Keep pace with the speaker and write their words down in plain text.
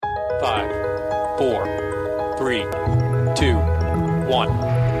5, 4, 3, 2, 1.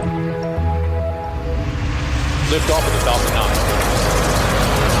 Lift off of the Falcon 9.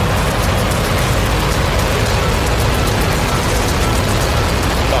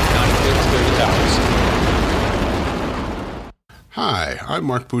 Falcon 9 clear the towers. Hi, I'm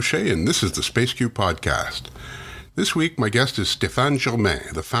Marc Boucher, and this is the SpaceQ Podcast. This week, my guest is Stéphane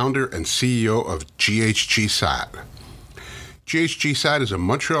Germain, the founder and CEO of GHGSat. GHGSat is a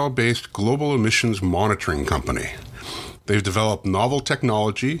Montreal-based global emissions monitoring company. They've developed novel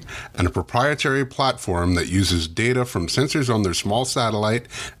technology and a proprietary platform that uses data from sensors on their small satellite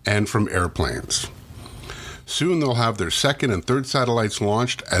and from airplanes. Soon they'll have their second and third satellites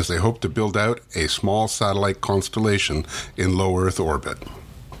launched as they hope to build out a small satellite constellation in low Earth orbit.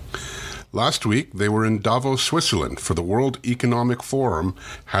 Last week, they were in Davos, Switzerland for the World Economic Forum,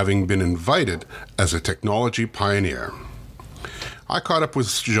 having been invited as a technology pioneer. I caught up with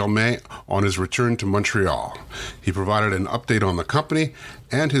Germain on his return to Montreal. He provided an update on the company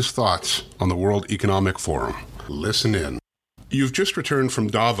and his thoughts on the World Economic Forum. Listen in. You've just returned from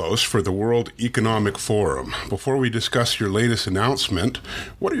Davos for the World Economic Forum. Before we discuss your latest announcement,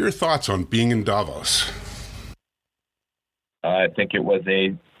 what are your thoughts on being in Davos? I think it was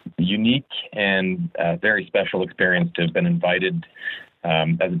a unique and very special experience to have been invited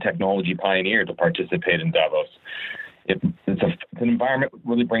as a technology pioneer to participate in Davos. It's an environment that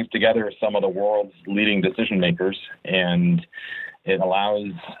really brings together some of the world's leading decision makers, and it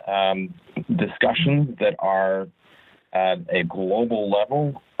allows discussions that are at a global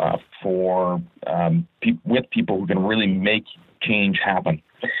level with people who can really make change happen.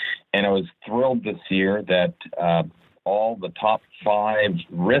 And I was thrilled this year that all the top 5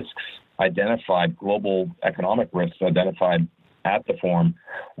 risks identified, global economic risks identified at the forum,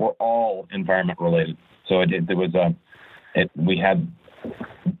 were all environment related. So we had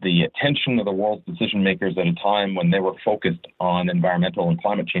the attention of the world's decision makers at a time when they were focused on environmental and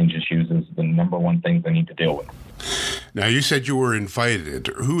climate change issues as the number one thing they need to deal with. Now, you said you were invited.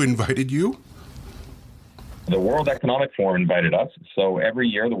 Who invited you? The World Economic Forum invited us. So every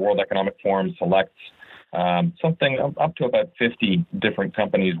year, the World Economic Forum selects something up to about 50 different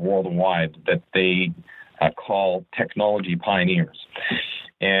companies worldwide that they call technology pioneers.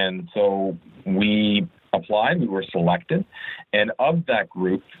 And so we applied, we were selected, and of that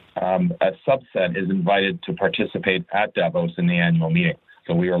group, a subset is invited to participate at Davos in the annual meeting.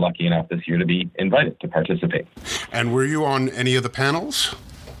 So we were lucky enough this year to be invited to participate. And were you on any of the panels?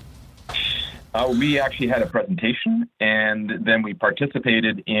 We actually had a presentation, and then we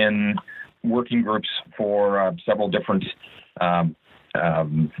participated in working groups for several different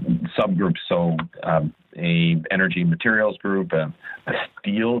subgroups. So a energy materials group, a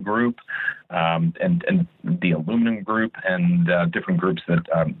steel group, and the aluminum group, and different groups that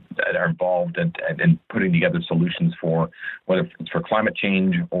are involved in putting together solutions for whether it's for climate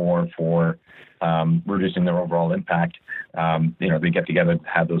change or for reducing their overall impact. They get together to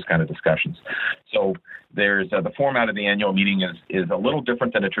have those kind of discussions. So there's the format of the annual meeting is a little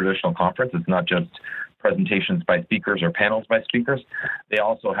different than a traditional conference. It's not just presentations by speakers or panels by speakers. They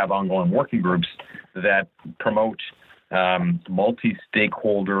also have ongoing working groups that promote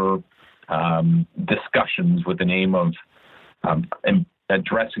multi-stakeholder discussions with the aim of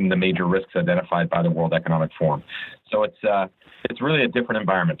addressing the major risks identified by the World Economic Forum. So it's really a different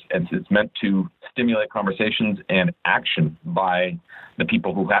environment. It's meant to stimulate conversations and action by the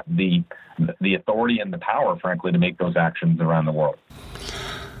people who have the authority and the power, frankly, to make those actions around the world.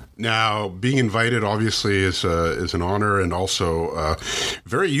 Now, being invited obviously is an honor and also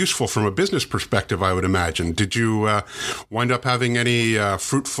very useful from a business perspective, I would imagine. Did you wind up having any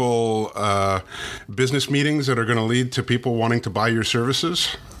fruitful business meetings that are going to lead to people wanting to buy your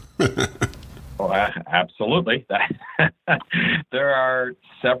services? Well, absolutely. There are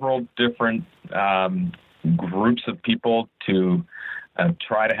several different groups of people to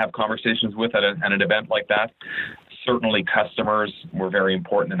try to have conversations with at an event like that. Certainly customers were very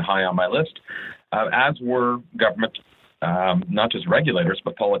important and high on my list, as were government, not just regulators,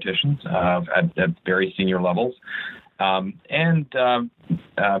 but politicians at very senior levels, and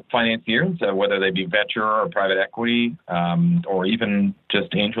financiers, whether they be venture or private equity, or even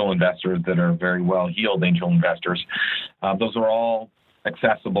just angel investors that are very well-heeled angel investors. Those are all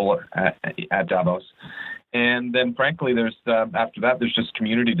accessible at Davos. And then, frankly, there's after that, there's just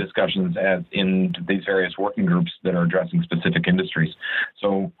community discussions as in these various working groups that are addressing specific industries.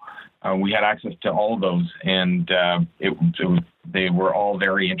 So we had access to all of those, and they were all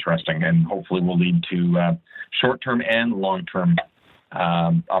very interesting, and hopefully will lead to short-term and long-term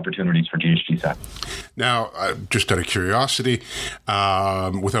opportunities for GHGSat. Now, just out of curiosity,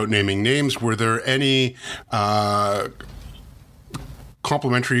 without naming names, were there any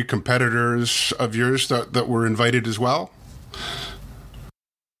complementary competitors of yours that were invited as well?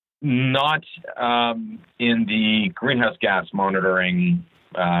 Not in the greenhouse gas monitoring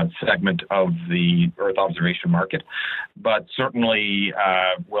segment of the Earth observation market, but certainly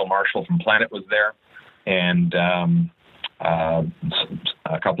Will Marshall from Planet was there, and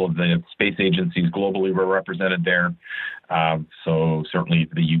a couple of the space agencies globally were represented there. So certainly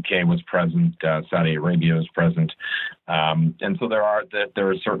the UK was present, Saudi Arabia was present, and so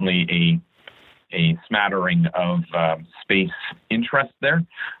there is certainly a smattering of space interest there.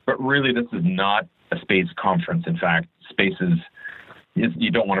 But really, this is not a space conference. In fact,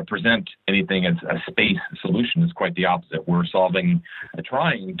 you don't want to present anything as a space solution. It's quite the opposite. We're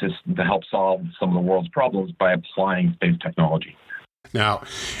trying to help solve some of the world's problems by applying space technology. Now,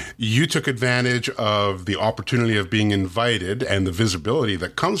 you took advantage of the opportunity of being invited and the visibility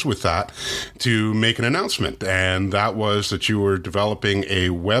that comes with that to make an announcement. And that was that you were developing a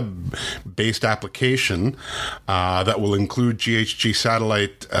web-based application that will include GHG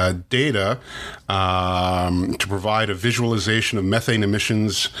satellite data to provide a visualization of methane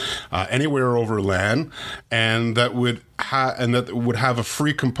emissions anywhere over land, and that would have a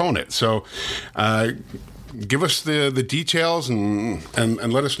free component. So give us the details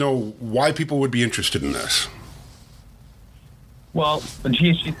and let us know why people would be interested in this. Well,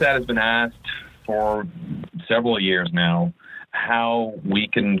 GHGSat has been asked for several years now how we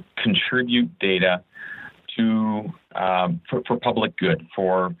can contribute data to for public good,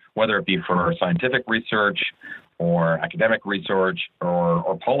 for whether it be for scientific research or academic research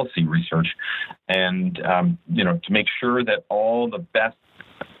or policy research, and to make sure that all the best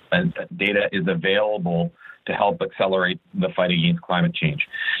data is available to help accelerate the fight against climate change.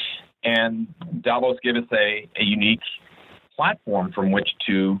 And Davos gave us a unique platform from which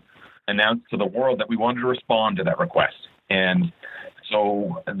to announce to the world that we wanted to respond to that request. And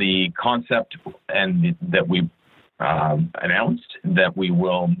so the concept that we announced that we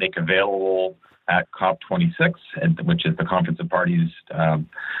will make available at COP26, which is the Conference of Parties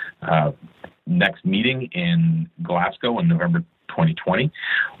next meeting in Glasgow in November 2020,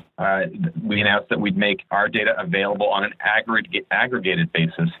 we announced that we'd make our data available on an aggregated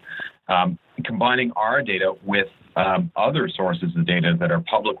basis, combining our data with other sources of data that are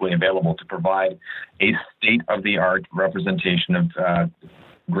publicly available to provide a state-of-the-art representation of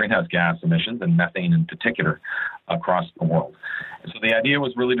greenhouse gas emissions and methane in particular across the world. And so the idea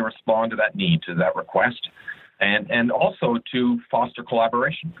was really to respond to that need, to that request, and also to foster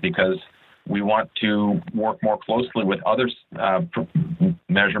collaboration, because we want to work more closely with other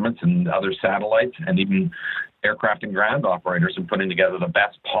measurements and other satellites and even aircraft and ground operators in putting together the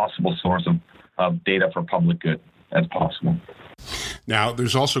best possible source of data for public good as possible. Now,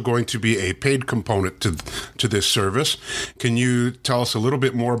 there's also going to be a paid component to this service. Can you tell us a little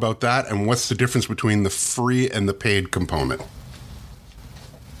bit more about that, and what's the difference between the free and the paid component?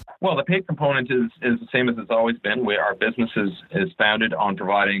 Well, the paid component is the same as it's always been. Our business is founded on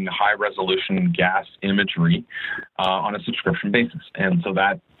providing high-resolution gas imagery on a subscription basis. And so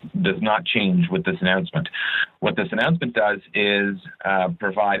that does not change with this announcement. What this announcement does is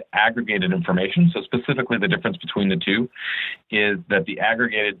provide aggregated information. So specifically, the difference between the two is that the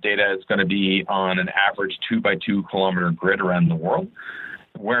aggregated data is going to be on an average 2x2 kilometer grid around the world,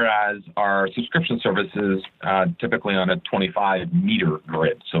 whereas our subscription service is typically on a 25-meter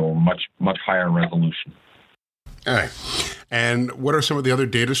grid, so much higher resolution. All right. And what are some of the other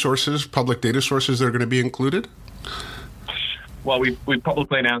data sources, public data sources, that are going to be included? Well, we've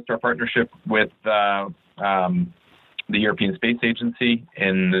publicly announced our partnership with the European Space Agency.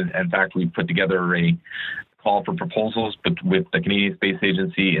 In fact, we put together a call for proposals with the Canadian Space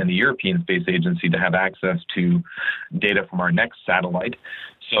Agency and the European Space Agency to have access to data from our next satellite.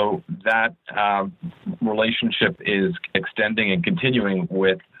 So that relationship is extending and continuing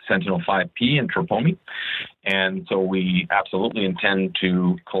with Sentinel-5P and Tropomi. And so we absolutely intend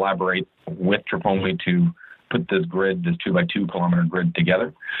to collaborate with Tropomi to put this 2x2 kilometer grid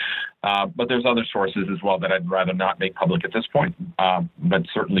together. But there's other sources as well that I'd rather not make public at this point. But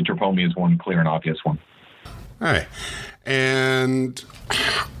certainly Tropomi is one clear and obvious one. All right. And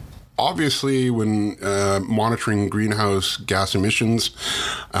obviously, when monitoring greenhouse gas emissions,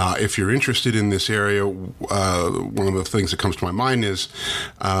 if you're interested in this area, one of the things that comes to my mind is,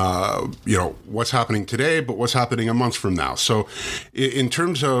 what's happening today, but what's happening a month from now. So in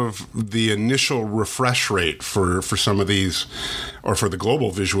terms of the initial refresh rate for some of these, or for the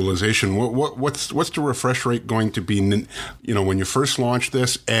global visualization, what's the refresh rate going to be, when you first launch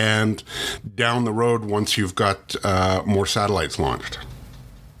this and down the road once you've got more satellites launched?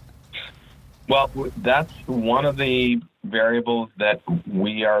 Well, that's one of the variables that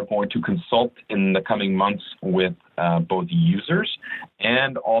we are going to consult in the coming months with both users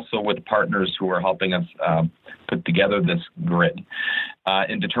and also with partners who are helping us put together this grid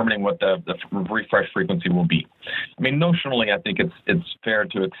in determining what the refresh frequency will be. I mean, notionally, I think it's fair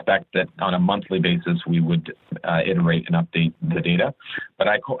to expect that on a monthly basis we would iterate and update the data, but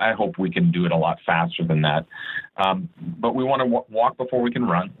I hope we can do it a lot faster than that. But we want to walk before we can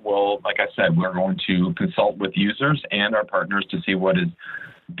run. Well, like I said, we're going to consult with users and our partners to see what is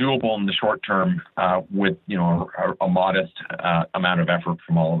doable in the short term with a modest amount of effort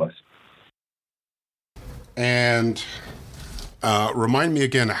from all of us. And remind me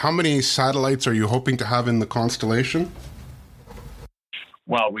again, how many satellites are you hoping to have in the constellation?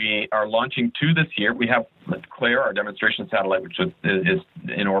 Well, we are launching 2 this year. We have Claire, our demonstration satellite, which is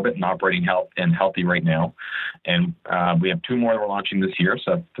in orbit and operating healthy right now. And we have 2 more that we're launching this year,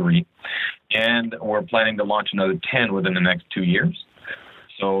 so that's 3. And we're planning to launch another 10 within the next 2 years.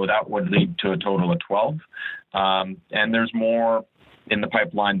 So that would lead to a total of 12. And there's more in the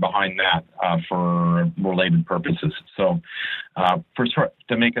pipeline behind that for related purposes. So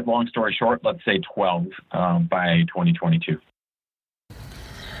to make a long story short, let's say 12 by 2022.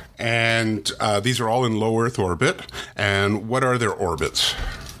 And these are all in low Earth orbit. And what are their orbits?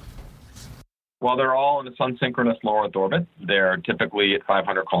 Well, they're all in a sun-synchronous low Earth orbit. They're typically at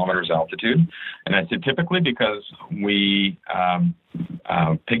 500 kilometers altitude. And I say typically because we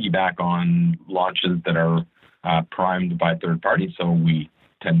piggyback on launches that are primed by third parties. So we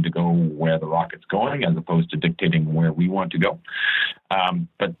tend to go where the rocket's going as opposed to dictating where we want to go.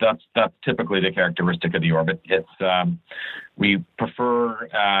 But that's typically the characteristic of the orbit. It's we prefer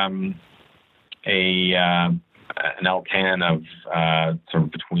an LCAN of sort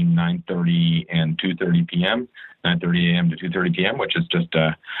of between 9:30 and 2:30 p.m., 9:30 a.m. to 2:30 p.m., which is just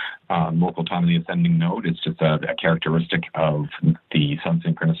a local time of the ascending node. It's just a characteristic of the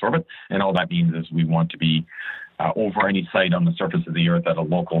sun-synchronous orbit. And all that means is we want to be over any site on the surface of the Earth at a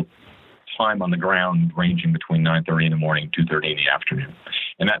local time on the ground ranging between 9:30 in the morning and 2:30 in the afternoon.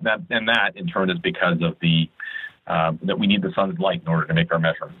 And that in turn is because of the that we need the sun's light in order to make our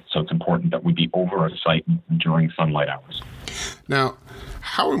measurements. So it's important that we be over a site during sunlight hours. Now,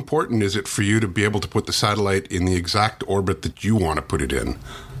 how important is it for you to be able to put the satellite in the exact orbit that you want to put it in?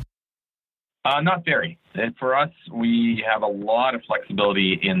 Not very. And for us, we have a lot of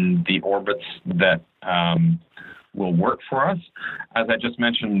flexibility in the orbits that will work for us. As I just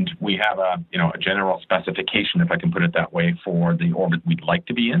mentioned, we have a general specification, if I can put it that way, for the orbit we'd like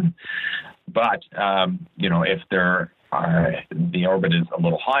to be in. But if the orbit is a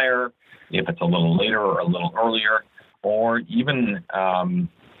little higher, if it's a little later or a little earlier, or even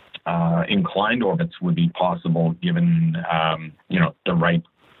inclined orbits would be possible given the right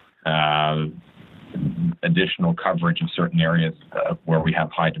additional coverage of certain areas where we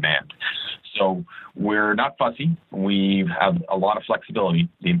have high demand. So we're not fussy. We have a lot of flexibility.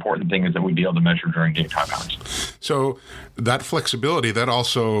 The important thing is that we be able to measure during daytime hours. So that flexibility, that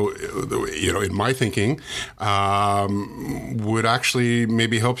also, in my thinking, would actually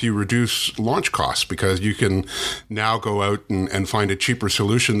maybe help you reduce launch costs, because you can now go out and find a cheaper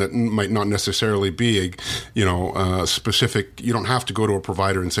solution that might not necessarily be specific. You don't have to go to a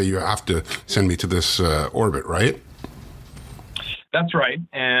provider and say you have to send me to this orbit, right? That's right.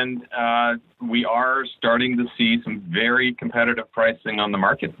 And we are starting to see some very competitive pricing on the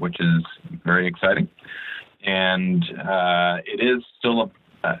market, which is very exciting. And it is still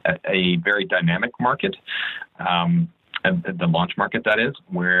a very dynamic market, and the launch market, that is,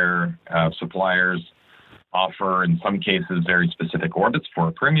 where suppliers offer, in some cases, very specific orbits for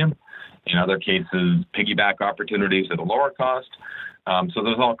a premium. In other cases, piggyback opportunities at a lower cost. So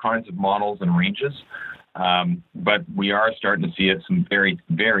there's all kinds of models and ranges. But we are starting to see some very,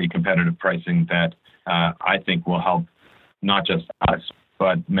 very competitive pricing that I think will help not just us,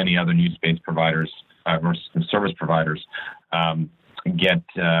 but many other new space providers or service providers get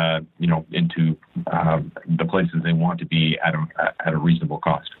into the places they want to be at a reasonable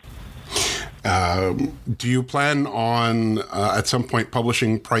cost. Do you plan on at some point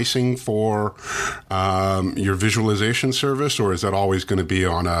publishing pricing for your visualization service, or is that always going to be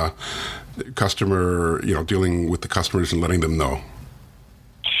on a customer, dealing with the customers and letting them know?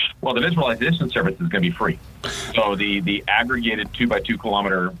 Well, the visualization service is going to be free. So the aggregated 2x2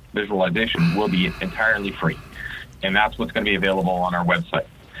 kilometer visualization will be entirely free. And that's what's going to be available on our website.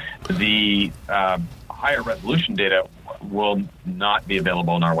 The higher resolution data will not be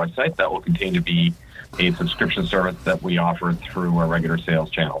available on our website. That will continue to be a subscription service that we offer through our regular sales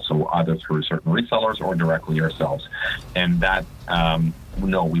channel, so either through certain resellers or directly ourselves. And that,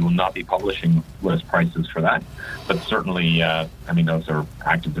 no, we will not be publishing list prices for that. But certainly, those are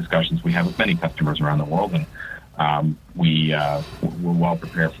active discussions we have with many customers around the world, and we're well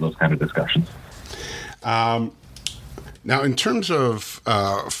prepared for those kind of discussions. Now, in terms of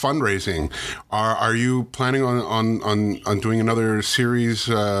fundraising, are you planning on doing another series,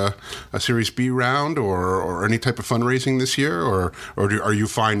 a Series B round, or any type of fundraising this year, or are you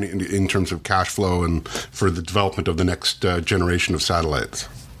fine in terms of cash flow and for the development of the next generation of satellites?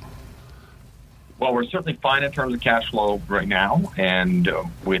 Well, we're certainly fine in terms of cash flow right now, and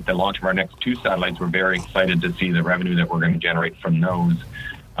with the launch of our next 2 satellites, we're very excited to see the revenue that we're going to generate from those.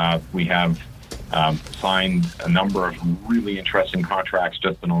 We have signed a number of really interesting contracts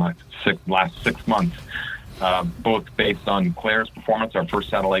just in the last 6 months, both based on Claire's performance, our first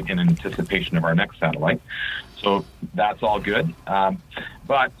satellite, in anticipation of our next satellite. So that's all good.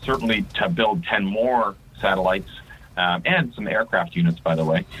 But certainly to build 10 more satellites and some aircraft units, by the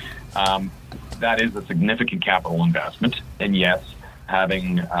way, that is a significant capital investment. And yes,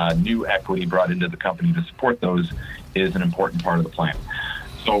 having new equity brought into the company to support those is an important part of the plan.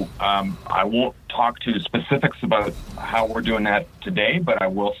 So I won't talk to specifics about how we're doing that today, but I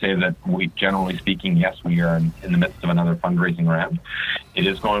will say that generally speaking, yes, we are in the midst of another fundraising round. It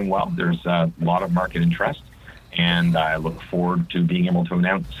is going well. There's a lot of market interest, and I look forward to being able to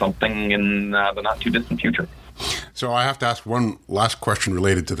announce something in the not-too-distant future. So I have to ask one last question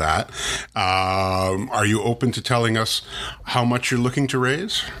related to that. Are you open to telling us how much you're looking to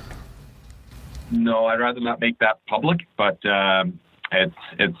raise? No, I'd rather not make that public, but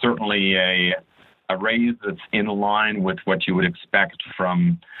it's certainly a raise that's in line with what you would expect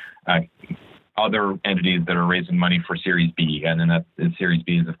from other entities that are raising money for Series B. And then that Series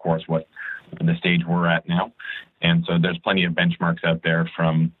B is, of course, what the stage we're at now. And so there's plenty of benchmarks out there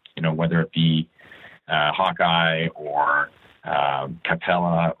from, whether it be Hawkeye or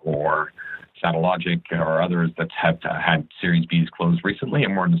Capella or Satellogic or others that have had Series B's closed recently,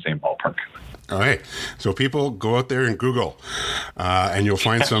 and we're in the same ballpark. All right. So people, go out there and Google, and you'll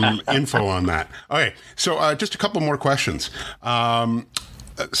find some info on that. Okay. So just a couple more questions.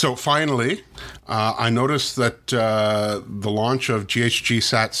 So finally, I noticed that the launch of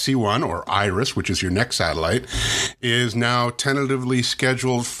GHGSat C1, or IRIS, which is your next satellite, is now tentatively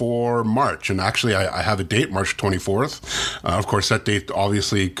scheduled for March. And actually, I have a date, March 24th. Of course, that date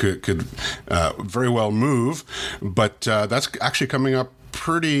obviously could very well move, but that's actually coming up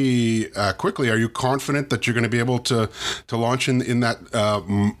pretty quickly. Are you confident that you're going to be able to launch in that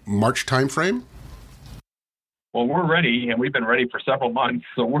March timeframe? Well, we're ready, and we've been ready for several months,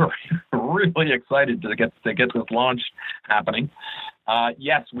 so we're really excited to get this launch happening.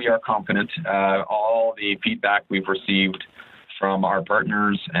 Yes, we are confident. All the feedback we've received from our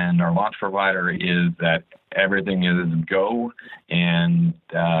partners and our launch provider is that everything is go and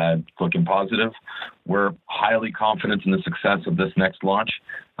looking positive. We're highly confident in the success of this next launch.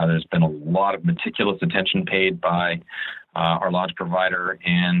 There's been a lot of meticulous attention paid by our launch provider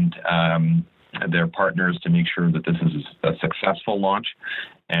and their partners to make sure that this is a successful launch.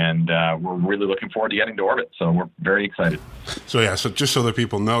 And we're really looking forward to getting to orbit. So we're very excited. So just so that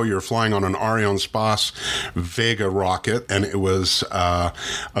people know, you're flying on an Arianespace Vega rocket, and it was a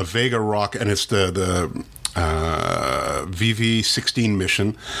Vega rocket, and it's the VV-16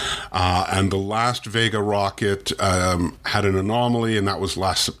 mission, and the last Vega rocket had an anomaly, and that was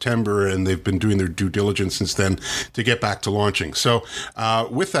last September, and they've been doing their due diligence since then to get back to launching. So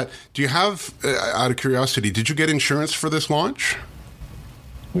with that, do you have, out of curiosity, did you get insurance for this launch?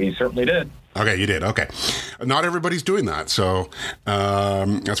 We certainly did. Okay, you did. Okay. Not everybody's doing that, so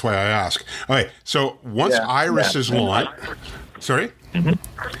that's why I ask. Okay, so once IRIS is launched... Sorry? Mm-hmm.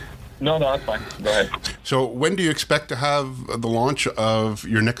 No, that's fine. Go ahead. So when do you expect to have the launch of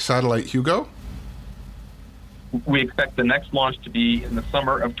your next satellite, Hugo? We expect the next launch to be in the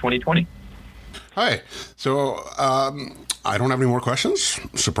summer of 2020. Hi. So I don't have any more questions,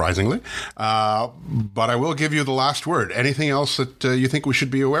 surprisingly, but I will give you the last word. Anything else that you think we should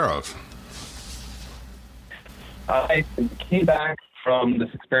be aware of? I came back from this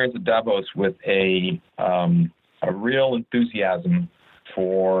experience at Davos with a real enthusiasm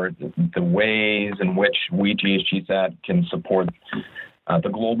for the ways in which we GHGSat can support the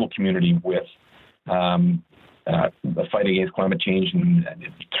global community with the fight against climate change and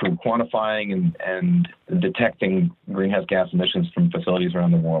through quantifying and detecting greenhouse gas emissions from facilities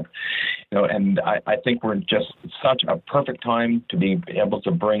around the world. And I think we're just such a perfect time to be able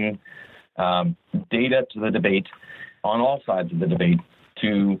to bring data to the debate on all sides of the debate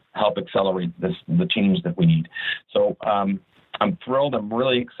to help accelerate the change that we need. So I'm thrilled. I'm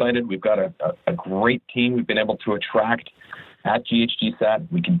really excited. We've got a great team we've been able to attract at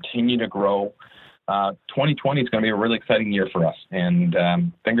GHGSat. We continue to grow. 2020 is going to be a really exciting year for us. And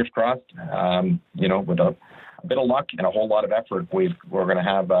fingers crossed, with a bit of luck and a whole lot of effort, we're going to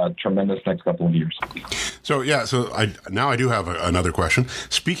have a tremendous next couple of years. So I do have another question.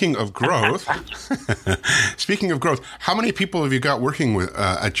 Speaking of growth, how many people have you got working with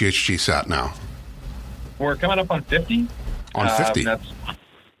at GHGSat now? We're coming up on 50. On 50?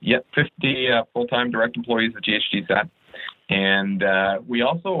 50 full-time direct employees at GHGSat. And we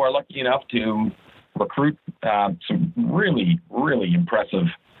also are lucky enough to recruit some really, really impressive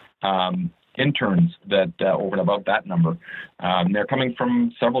interns that over and above that number. They're coming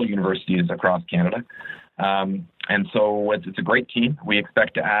from several universities across Canada. And so it's a great team. We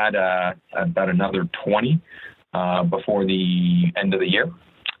expect to add about another 20 before the end of the year.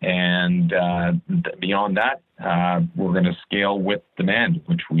 And beyond that, we're going to scale with demand,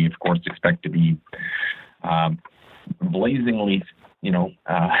 which we, of course, expect to be blazingly,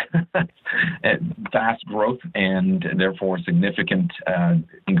 fast growth and therefore significant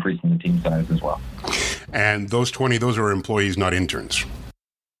increase in the team size as well. And those 20, those are employees, not interns.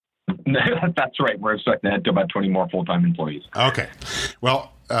 That's right. We're expecting to add to about 20 more full-time employees. Okay.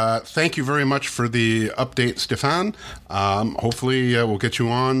 Well, thank you very much for the update, Stefan. Hopefully we'll get you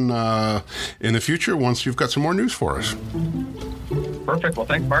on in the future once you've got some more news for us. Perfect. Well,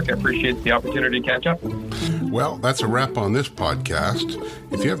 thanks, Mark. I appreciate the opportunity to catch up. Well, that's a wrap on this podcast.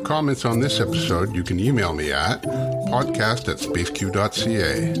 If you have comments on this episode, you can email me at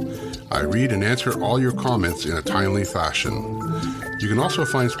podcast@spaceq.ca. I read and answer all your comments in a timely fashion. You can also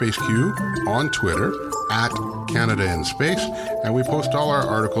find SpaceQ on Twitter at Canada in Space, and we post all our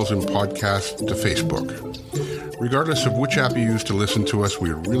articles and podcasts to Facebook. Regardless of which app you use to listen to us,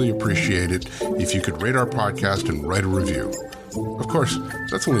 we'd really appreciate it if you could rate our podcast and write a review. Of course,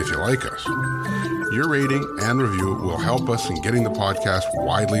 that's only if you like us. Your rating and review will help us in getting the podcast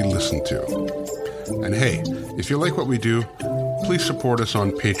widely listened to. And hey, if you like what we do, please support us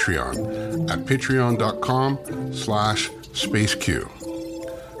on Patreon at patreon.com/SpaceQ.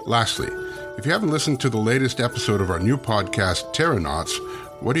 Lastly, if you haven't listened to the latest episode of our new podcast, Terranauts,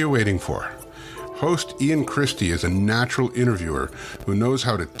 what are you waiting for? Host Ian Christie is a natural interviewer who knows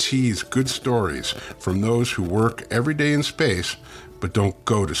how to tease good stories from those who work every day in space but don't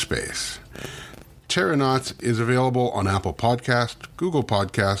go to space. Terranauts is available on Apple Podcasts, Google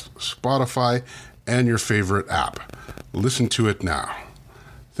Podcasts, Spotify, and your favorite app. Listen to it now.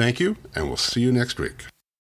 Thank you, and we'll see you next week.